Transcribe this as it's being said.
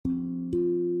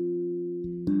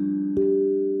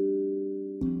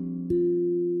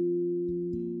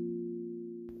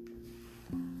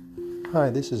Hi,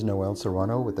 this is Noel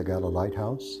Serrano with the Gala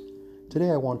Lighthouse. Today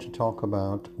I want to talk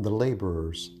about the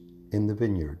laborers in the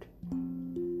vineyard.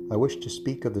 I wish to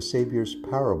speak of the Savior's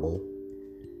parable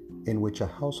in which a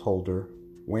householder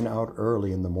went out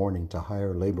early in the morning to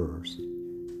hire laborers.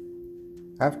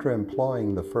 After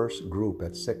employing the first group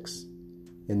at 6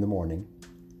 in the morning,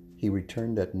 he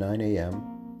returned at 9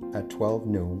 a.m., at 12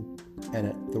 noon, and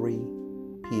at 3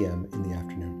 p.m. in the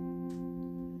afternoon,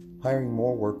 hiring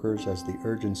more workers as the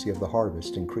urgency of the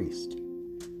harvest increased.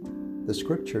 The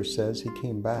scripture says he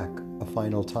came back a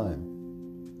final time,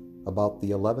 about the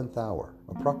 11th hour,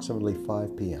 approximately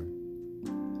 5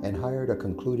 p.m., and hired a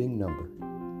concluding number.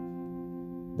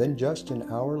 Then just an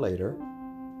hour later,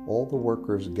 all the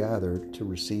workers gathered to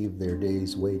receive their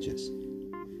day's wages.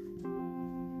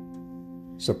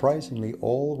 Surprisingly,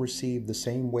 all received the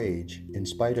same wage in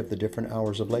spite of the different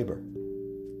hours of labor.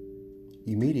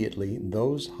 Immediately,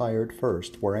 those hired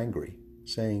first were angry,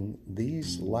 saying,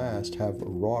 "These last have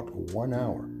wrought 1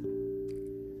 hour,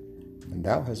 and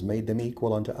thou hast made them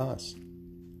equal unto us,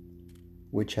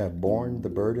 which have borne the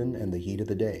burden and the heat of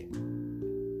the day."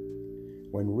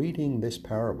 When reading this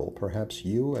parable, perhaps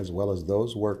you, as well as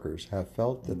those workers, have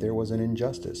felt that there was an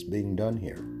injustice being done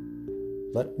here.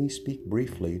 Let me speak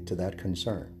briefly to that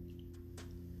concern.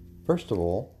 First of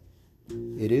all,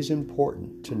 it is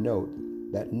important to note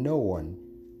that no one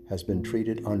has been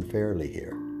treated unfairly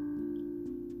here.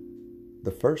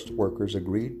 The first workers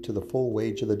agreed to the full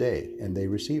wage of the day, and they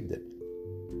received it.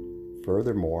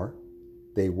 Furthermore,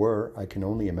 they were, I can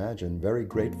only imagine, very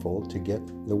grateful to get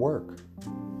the work.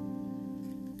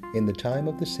 In the time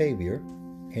of the Savior,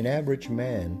 an average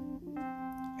man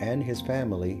and his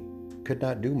family could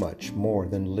not do much more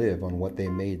than live on what they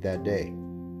made that day.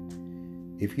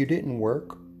 If you didn't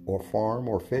work or farm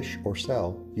or fish or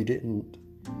sell,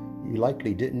 you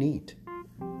likely didn't eat.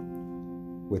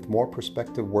 With more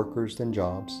prospective workers than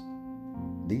jobs,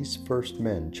 these first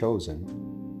men chosen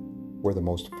were the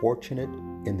most fortunate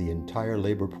in the entire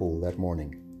labor pool that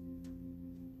morning.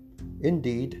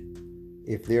 Indeed,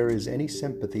 if there is any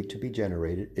sympathy to be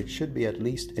generated, it should be, at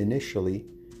least initially,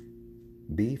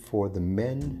 be for the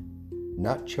men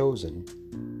not chosen,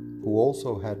 who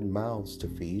also had mouths to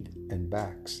feed and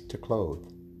backs to clothe.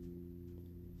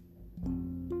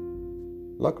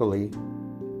 Luckily,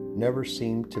 never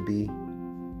seemed to be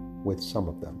with some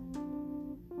of them.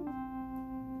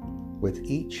 With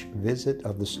each visit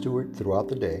of the steward throughout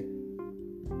the day,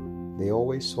 they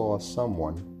always saw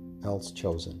someone else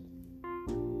chosen.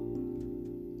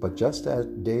 But just as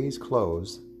days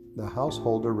close, the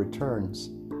householder returns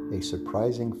a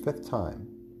surprising 5th time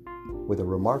with a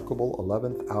remarkable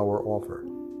 11th hour offer.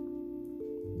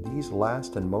 These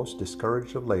last and most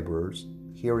discouraged of laborers,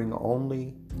 hearing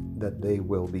only that they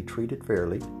will be treated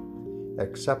fairly,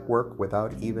 accept work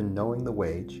without even knowing the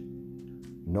wage,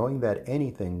 knowing that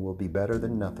anything will be better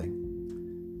than nothing,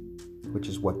 which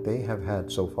is what they have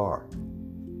had so far.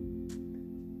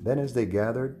 Then as they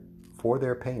gathered for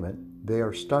their payment, they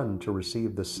are stunned to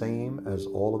receive the same as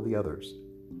all of the others.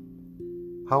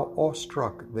 How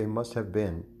awestruck they must have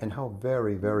been, and how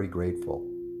very, very grateful.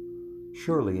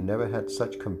 Surely never had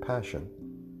such compassion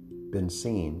been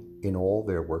seen in all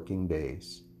their working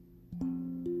days.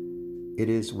 It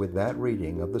is with that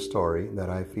reading of the story that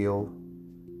I feel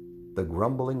the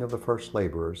grumbling of the first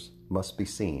laborers must be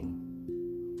seen,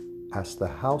 as the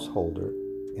householder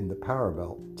in the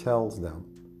parable tells them,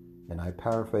 and I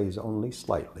paraphrase only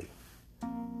slightly,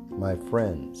 "My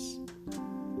friends."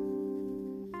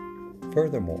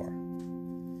 Furthermore,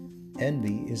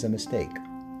 envy is a mistake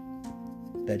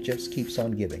that just keeps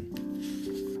on giving.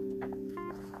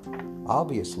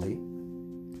 Obviously,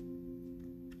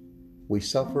 we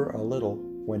suffer a little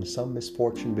when some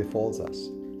misfortune befalls us.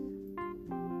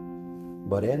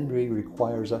 But envy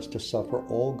requires us to suffer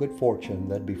all good fortune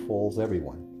that befalls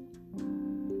everyone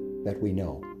that we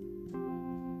know.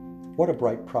 What a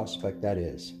bright prospect that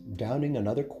is, downing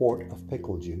another quart of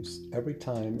pickle juice every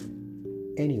time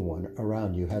anyone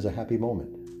around you has a happy moment.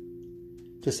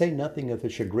 To say nothing of the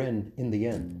chagrin in the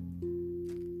end,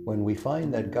 when we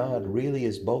find that God really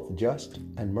is both just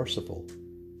and merciful,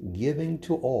 giving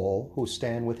to all who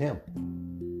stand with him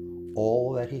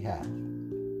all that he hath.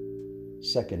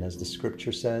 Second, as the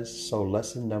scripture says, so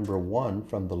lesson number 1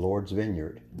 from the Lord's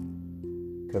vineyard: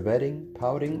 coveting,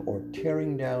 pouting, or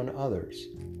tearing down others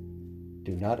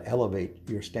do not elevate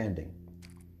your standing,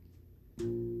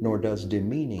 nor does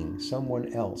demeaning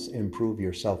someone else improve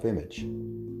your self-image.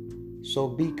 So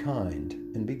be kind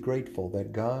and be grateful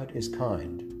that God is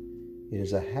kind. It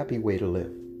is a happy way to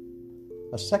live.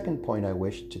 A second point I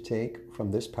wish to take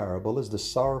from this parable is the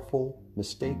sorrowful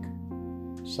mistake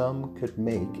some could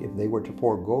make if they were to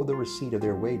forego the receipt of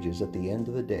their wages at the end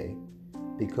of the day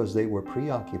because they were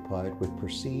preoccupied with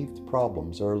perceived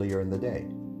problems earlier in the day.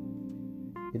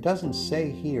 It doesn't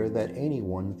say here that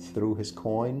anyone threw his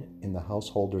coin in the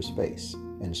householder's face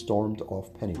and stormed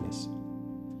off penniless,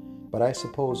 but I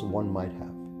suppose one might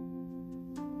have.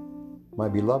 My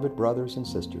beloved brothers and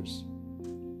sisters,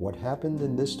 what happened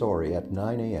in this story at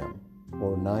 9 a.m.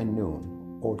 or 9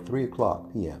 noon or 3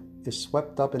 o'clock p.m. is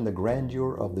swept up in the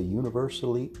grandeur of the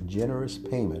universally generous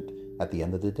payment at the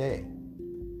end of the day.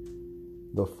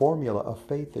 The formula of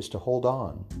faith is to hold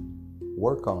on,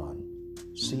 work on,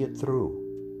 see it through,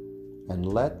 and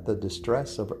let the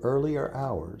distress of earlier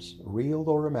hours, real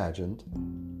or imagined,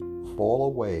 fall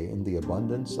away in the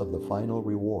abundance of the final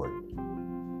reward.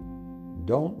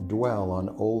 Don't dwell on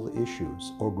old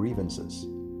issues or grievances,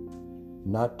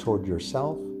 not toward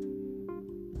yourself,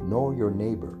 nor your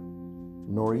neighbor,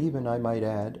 nor even, I might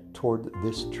add, toward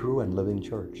this true and living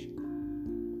church.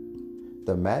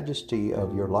 The majesty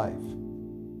of your life,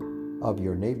 of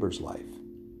your neighbor's life,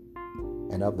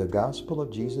 and of the gospel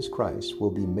of Jesus Christ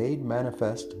will be made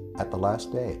manifest at the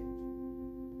last day,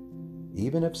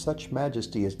 even if such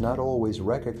majesty is not always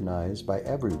recognized by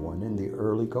everyone in the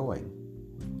early going.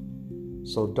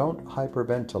 So don't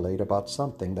hyperventilate about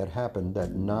something that happened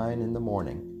at 9 in the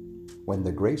morning, when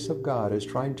the grace of God is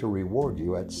trying to reward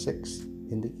you at 6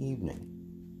 in the evening.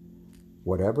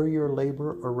 Whatever your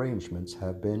labor arrangements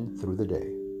have been through the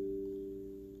day,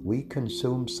 we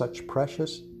consume such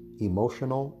precious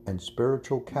emotional and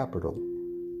spiritual capital,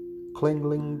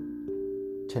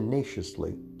 clinging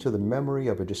tenaciously to the memory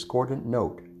of a discordant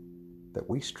note that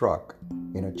we struck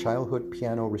in a childhood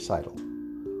piano recital,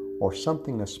 or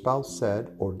something a spouse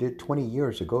said or did 20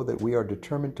 years ago that we are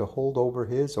determined to hold over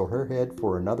his or her head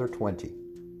for another 20,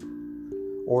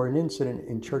 or an incident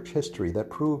in church history that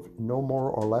proved no more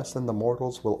or less than the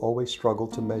mortals will always struggle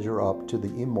to measure up to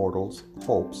the immortals'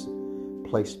 hopes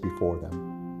placed before them.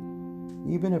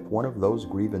 Even if one of those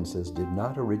grievances did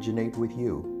not originate with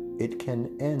you, it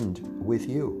can end with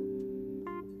you.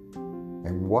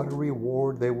 And what a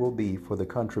reward there will be for the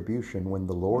contribution when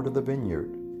the Lord of the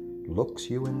vineyard looks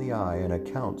you in the eye and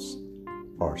accounts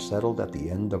are settled at the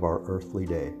end of our earthly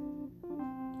day.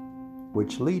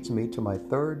 Which leads me to my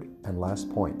third and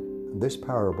last point. This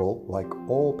parable, like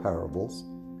all parables,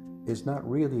 is not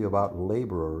really about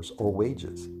laborers or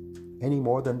wages, any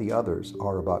more than the others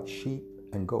are about sheep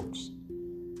and goats.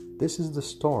 This is the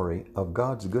story of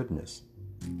God's goodness,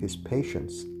 His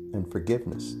patience and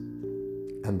forgiveness,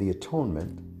 and the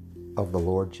atonement of the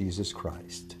Lord Jesus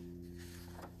Christ.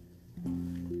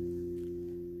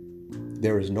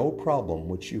 There is no problem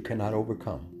which you cannot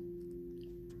overcome.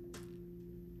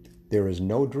 There is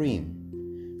no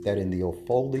dream that in the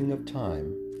unfolding of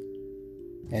time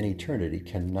and eternity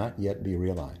cannot yet be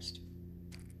realized.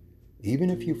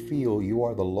 Even if you feel you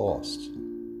are the lost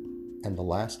and the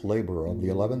last laborer of the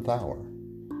 11th hour,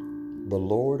 the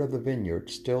Lord of the vineyard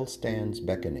still stands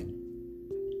beckoning.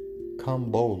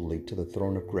 Come boldly to the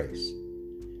throne of grace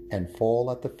and fall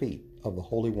at the feet of the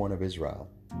Holy One of Israel.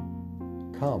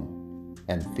 Come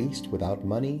and feast without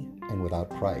money and without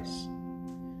price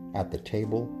at the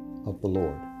table of the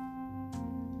Lord.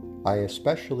 I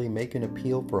especially make an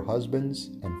appeal for husbands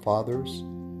and fathers,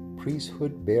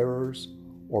 priesthood bearers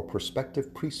or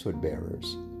prospective priesthood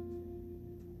bearers.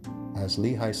 As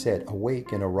Lehi said,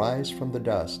 awake and arise from the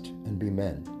dust and be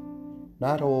men.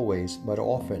 Not always, but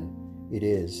often it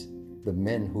is the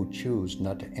men who choose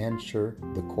not to answer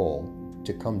the call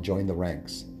to come join the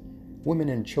ranks. Women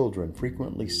and children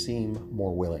frequently seem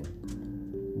more willing.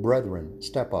 Brethren,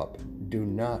 step up. Do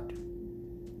not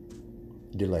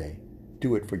delay.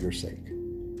 Do it for your sake.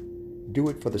 Do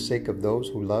it for the sake of those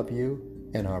who love you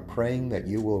and are praying that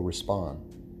you will respond.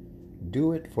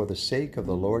 Do it for the sake of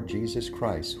the Lord Jesus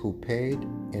Christ, who paid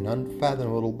an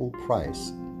unfathomable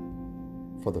price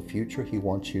for the future He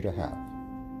wants you to have.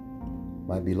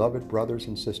 My beloved brothers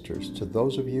and sisters, to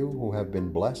those of you who have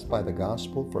been blessed by the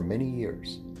gospel for many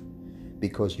years,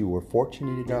 because you were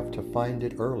fortunate enough to find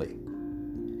it early,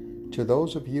 to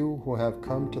those of you who have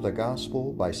come to the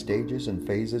gospel by stages and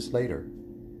phases later,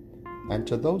 and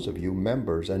to those of you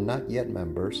members and not yet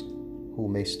members who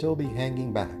may still be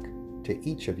hanging back, to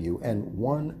each of you and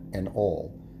one and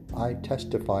all, I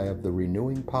testify of the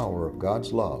renewing power of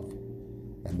God's love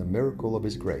and the miracle of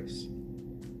His grace.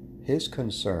 His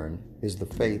concern is the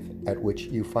faith at which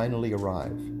you finally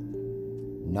arrive,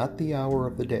 not the hour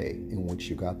of the day in which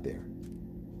you got there.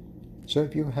 So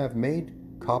if you have made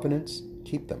covenants,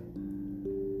 keep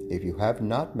them. If you have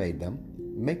not made them,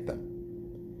 make them.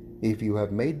 If you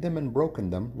have made them and broken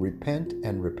them, repent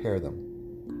and repair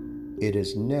them. It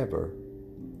is never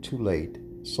too late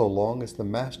so long as the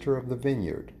master of the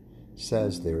vineyard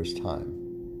says there is time.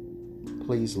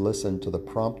 Please listen to the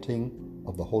prompting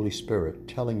of the Holy Spirit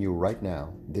telling you right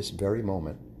now, this very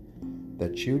moment,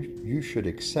 that you should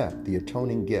accept the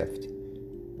atoning gift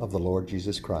of the Lord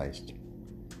Jesus Christ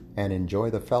and enjoy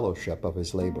the fellowship of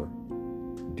his labor.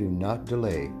 Do not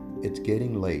delay. It's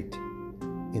getting late.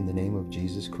 In the name of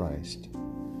Jesus Christ,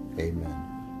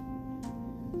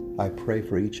 amen. I pray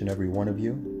for each and every one of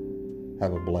you.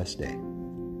 Have a blessed day.